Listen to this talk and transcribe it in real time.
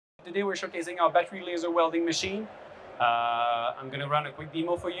Today we're showcasing our battery laser welding machine. I'm going to run a quick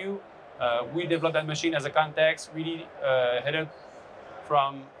demo for you. We developed that machine as a context, really headed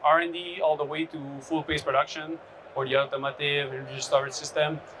from R&D all the way to full-pace production for the automotive energy storage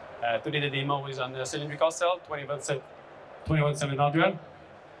system. Today the demo is on the cylindrical cell, 21700.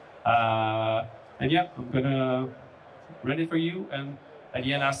 And yeah, I'm going to run it for you and at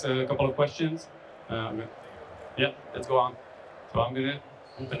the end ask a couple of questions. Yeah, let's go on. So I'm going to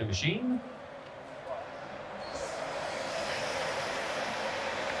open the machine.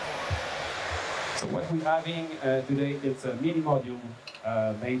 So what we're having today is a mini module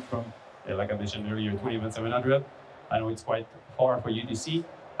made from, like I mentioned earlier, 21700. I know it's quite far for you to see.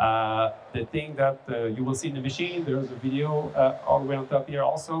 The thing that you will see in the machine, there's a video all the way on top here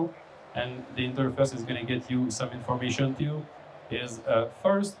also, and the interface is going to get you some information too. Is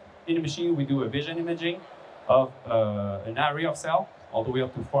first, in the machine, we do a vision imaging of an array of cell, all the way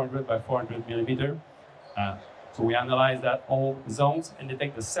up to 400 by 400 millimeter. So we analyze that all zones and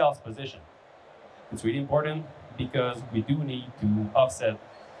detect the cell's position. It's really important because we do need to offset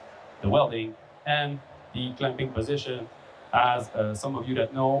the welding and the clamping position. As some of you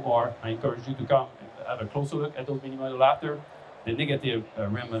that know, or I encourage you to come and have a closer look at those mini module after. The negative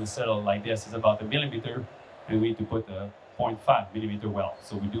rim on a cell like this is about 1 millimeter, and we need to put a 0.5 millimeter weld.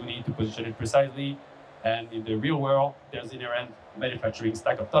 So we do need to position it precisely. And in the real world, there's inherent manufacturing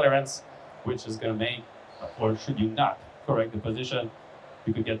stack of tolerance, which is going to make, or should you not correct the position,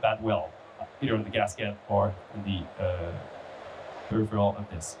 you could get bad weld, either in the gasket or in the peripheral of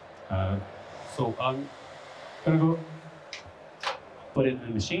this. So I'm going to go put it in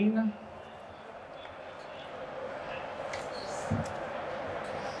the machine.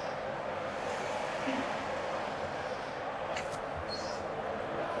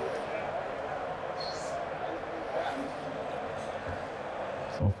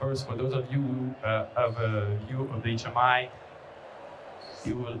 So first, for those of you who have a view of the HMI,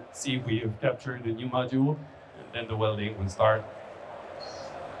 you will see we have captured the new module, and then the welding will start.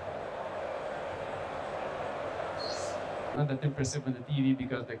 Not that impressive on the TV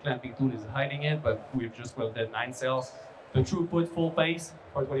because the clamping tool is hiding it, but we've just welded 9 cells. The throughput full pace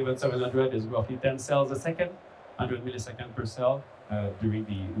for 21700 is roughly 10 cells a second, 100 milliseconds per cell during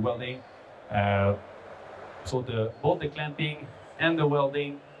the welding. So both the clamping and the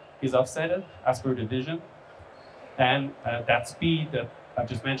welding is offsetted as per the vision. And that speed that I've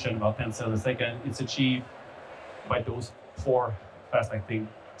just mentioned, about 10 cells a second, it's achieved by those 4 fast-acting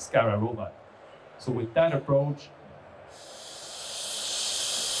SCARA robots. So with that approach,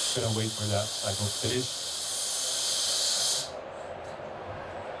 I'm gonna wait for that cycle to finish.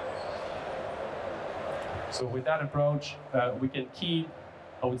 So with that approach, we can keep,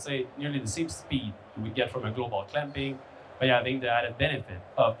 I would say, nearly the same speed we get from a global clamping by having the added benefit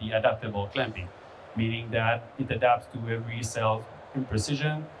of the adaptable clamping, meaning that it adapts to every cell in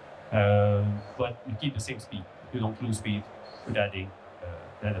precision, but you keep the same speed. You don't lose speed with adding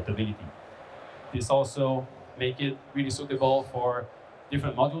the adaptability. This also makes it really suitable for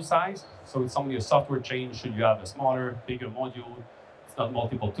different module size. So it's only a software change. Should you have a smaller, bigger module, it's not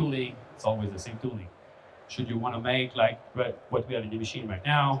multiple tooling, it's always the same tooling. Should you want to make like what we have in the machine right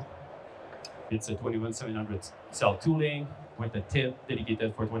now, it's a 21700 cell tooling with a tip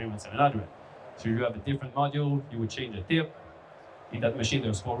dedicated for 21700. So you have a different module, you would change the tip. In that machine,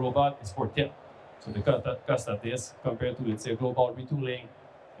 there's 4 robots, it's 4 tip. So the cost of this compared to, let's say, global retooling,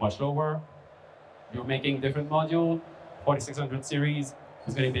 much lower. You're making different module, 4600 series,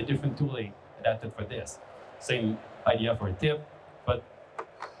 is going to be a different tooling adapted for this. Same idea for a tip, but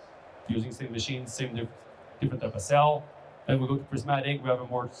using same machine, same different type of cell. Then we go to prismatic, we have a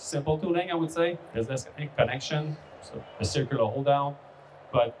more simple tooling, I would say. There's less connection, so a circular hold down.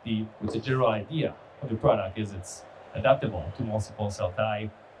 But the general idea of the product is it's adaptable to multiple cell type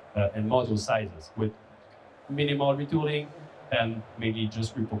and module sizes with minimal retooling and maybe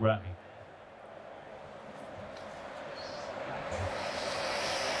just reprogramming.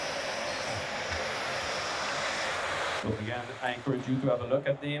 So again, I encourage you to have a look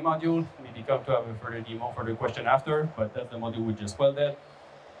at the module, maybe come to have a further demo, further question after, but that's the module we just welded.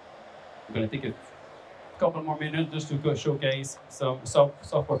 I'm going to take a couple more minutes just to showcase some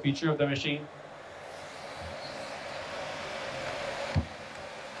software feature of the machine.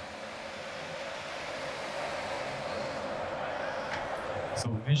 So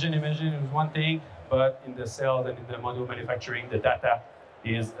vision imaging is one thing, but in the cells and in the module manufacturing, the data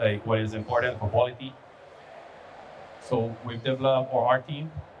is what is important for quality. So we've developed, or our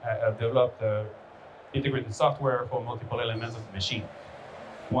team have developed integrated software for multiple elements of the machine.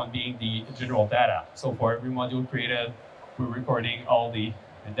 One being the general data. So for every module created, we're recording all the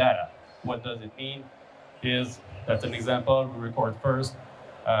and data. What does it mean? That's an example. We record first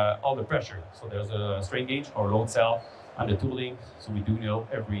all the pressure. So there's a strain gauge or load cell on the tooling. So we do know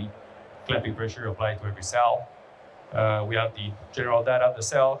every clamping pressure applied to every cell. We have the general data of the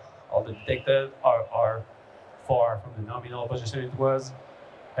cell. All the detected are far from the nominal position it was,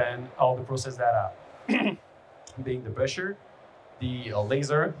 and all the process data being the pressure, the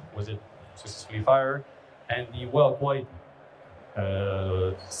laser, was it successfully fired, and the weld quality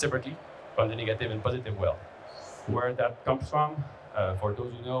separately from the negative and positive weld. Where that comes from, for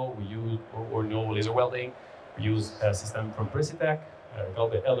those who know, we use or know laser welding. We use a system from Precitech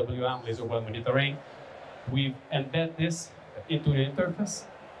called the LWM, laser weld monitoring. We've embedded this into the interface,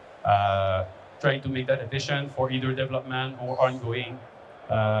 trying to make that efficient for either development or ongoing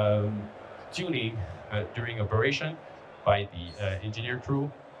tuning during operation by the engineer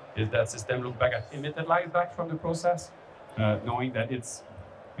crew. Is that system look back at emitted light back from the process, knowing that it's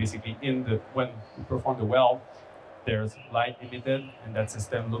basically when we perform the weld, there's light emitted, and that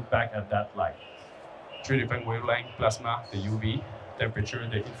system look back at that light. 3 different wavelength, plasma, the UV, temperature,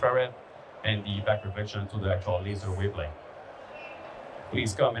 the infrared, and the back reflection to the actual laser wavelength.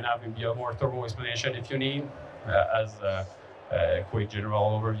 Please come and have maybe a more thorough explanation if you need. As a quick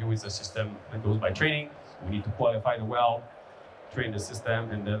general overview, is a system that goes by training. We need to qualify the weld, train the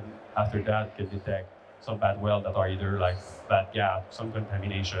system, and then after that can detect some bad weld that are either like bad gap, some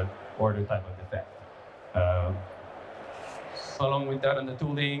contamination, or the type of defect. Along with that, on the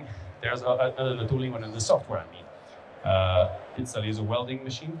tooling, there's another tooling on the software. It's a laser welding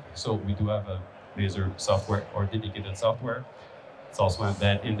machine, so we do have a laser software or dedicated software. It's also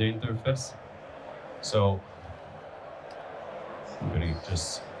embedded in the interface. So I'm going to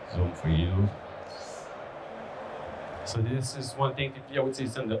just zoom for you. So this is one thing that I would say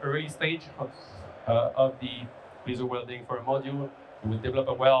is in the early stage of the laser welding for a module. We will develop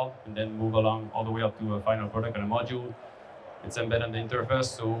a weld and then move along all the way up to a final product on a module. It's embedded in the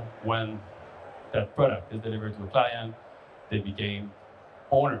interface, so when that product is delivered to a client, they became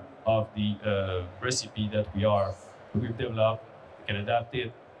owner of the recipe that we've developed. We can adapt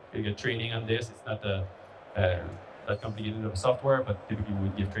it, we get training on this. It's not that complicated of software, but typically we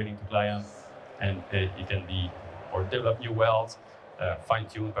give training to clients, and you can or develop new welds,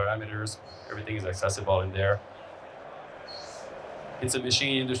 fine-tune parameters. Everything is accessible in there. It's a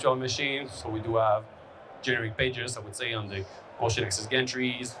industrial machine, so we do have generic pages, I would say, on the motion axis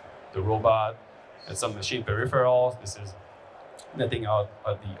gantries, the robot, and some machine peripherals. This is nothing out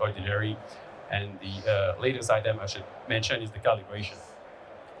of the ordinary. And the latest item I should mention is the calibration.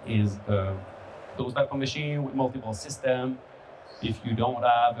 Those type of machine with multiple systems. If you don't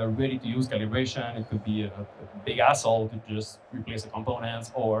have a ready-to-use calibration, it could be a big hassle to just replace the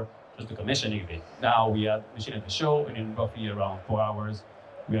components or just the commissioning of it. Now we had a machine at the show, and in roughly around 4 hours,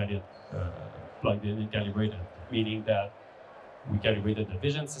 we had it plugged in and calibrated, meaning that we calibrated the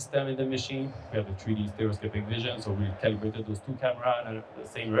vision system in the machine. We have the 3D stereoscopic vision, so we calibrated those two cameras and the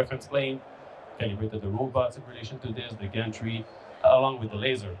same reference plane, calibrated the robots in relation to this, the gantry, along with the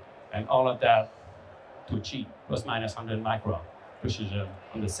laser, and all of that to achieve plus minus 100 micron precision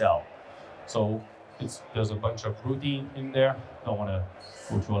on the cell. So there's a bunch of routine in there. Don't want to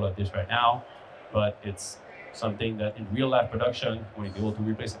go through all of this right now, but it's something that in real life production, when you're able to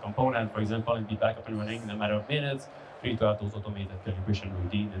replace a component, for example, and be back up and running in a matter of minutes, we need to have those automated calibration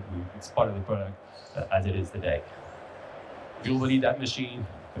routine, and it's part of the product as it is today. Globally, that machine,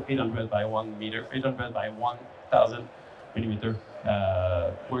 800 by 1 meter, 800 by 1,000 millimeter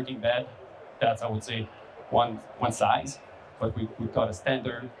working bed. That's, I would say, one size, but we got a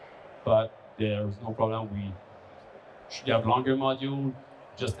standard, but there's no problem. We should have longer module,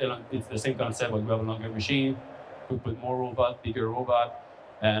 it's the same concept, but we have a longer machine. We put more robot, bigger robot,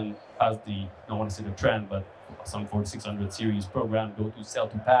 and as I don't want to say the trend, but some 4600 series program go to cell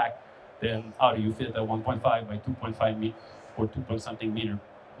to pack, then how do you fit a 1.5 by 2.5 meter or 2-point-something meter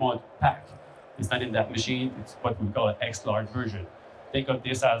mod pack? It's not in that machine, it's what we call an X-large version. Think of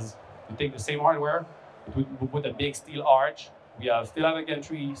this as, we take the same hardware, we put a big steel arch, we still have a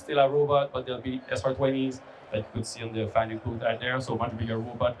gantry, still a robot, but there'll be SR20s that you could see on the final booth right there, so much bigger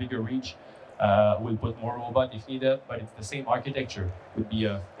robot, bigger reach. We'll put more robot if needed, but it's the same architecture. It would be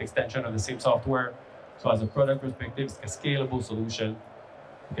an extension of the same software. So as a product perspective, it's a scalable solution.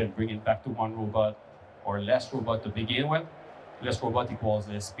 You can bring it back to one robot or less robot to begin with. Less robot equals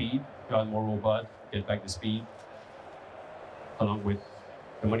less speed. You have more robot, get back the speed. Along with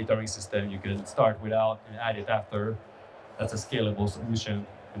the monitoring system, you can start without and add it after. That's a scalable solution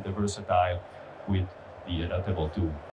and the versatile with the adaptable tool.